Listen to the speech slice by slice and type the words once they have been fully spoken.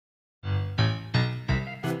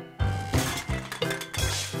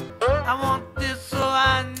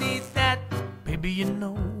Baby, you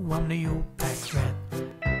know I'm the old pack rat.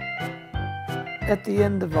 At the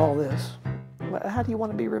end of all this, how do you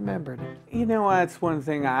want to be remembered? You know, that's one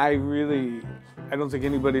thing I don't think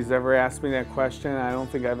anybody's ever asked me that question. I don't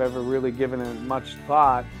think I've ever really given it much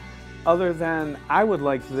thought, other than I would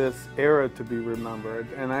like this era to be remembered.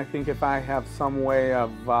 And I think if I have some way of,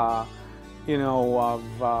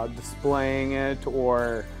 displaying it,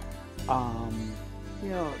 or,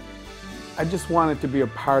 I just want it to be a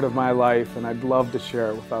part of my life, and I'd love to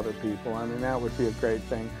share it with other people. I mean, that would be a great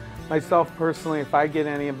thing. Myself personally, if I get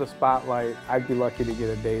any of the spotlight, I'd be lucky to get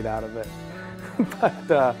a date out of it.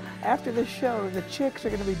 But after this show, the chicks are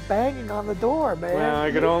going to be banging on the door, man. Well,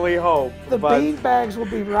 I can only hope. The bean bags will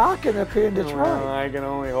be rocking up here in Detroit. Well, I can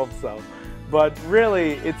only hope so. But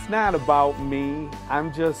really, it's not about me.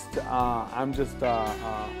 I'm just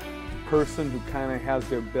a person who kind of has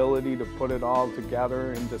the ability to put it all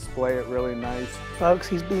together and display it really nice. Folks,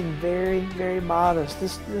 he's being very, very modest.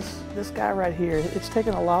 This guy right here, it's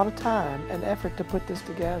taken a lot of time and effort to put this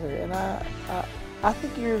together, and I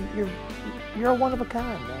think you're one of a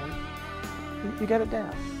kind, man. You got it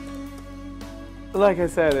down. Like I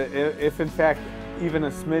said, if in fact even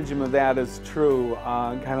a smidgen of that is true,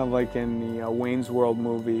 kind of like in the Wayne's World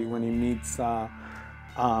movie when he meets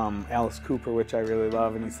Alice Cooper, which I really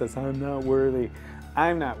love, and he says, "I'm not worthy."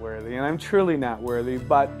 I'm not worthy, and I'm truly not worthy,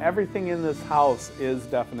 but everything in this house is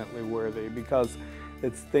definitely worthy, because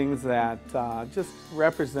it's things that just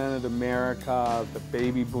represented America, the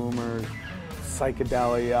baby boomers,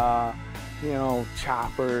 psychedelia,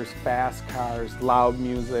 choppers, fast cars, loud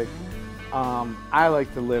music. I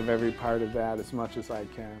like to live every part of that as much as I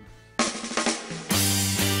can.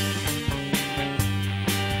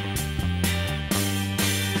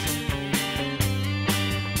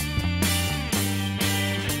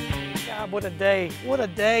 God, what a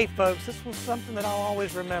day, folks. This was something that I'll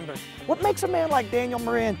always remember. What makes a man like Daniel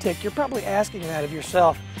Moran tick? You're probably asking that of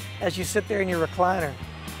yourself as you sit there in your recliner.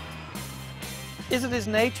 Is it his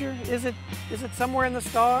nature? Is it somewhere in the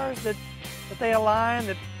stars that they align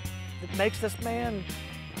that makes this man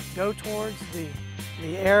go towards the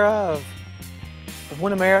era of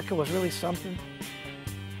when America was really something?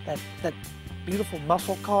 That beautiful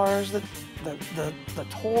muscle cars, the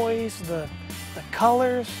toys, the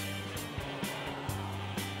colors.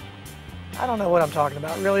 I don't know what I'm talking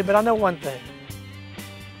about really, but I know one thing.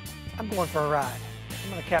 I'm going for a ride. I'm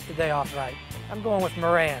gonna cap the day off right. I'm going with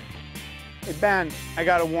Moran. Hey Ben, I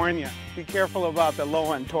gotta warn you, be careful about the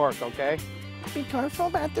low-end torque, okay? Be careful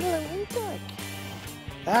about the low-end torque.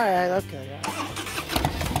 All right, okay.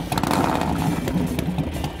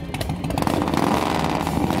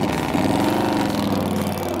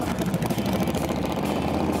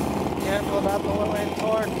 Careful about the low-end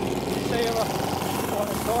torque. Say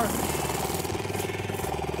low-end torque.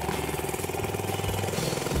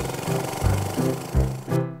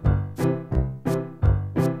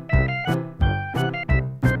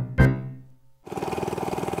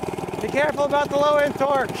 Be careful about the low-end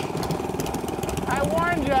torque. I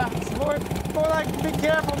warned you. It's more like be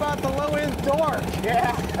careful about the low-end torque.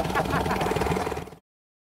 Yeah.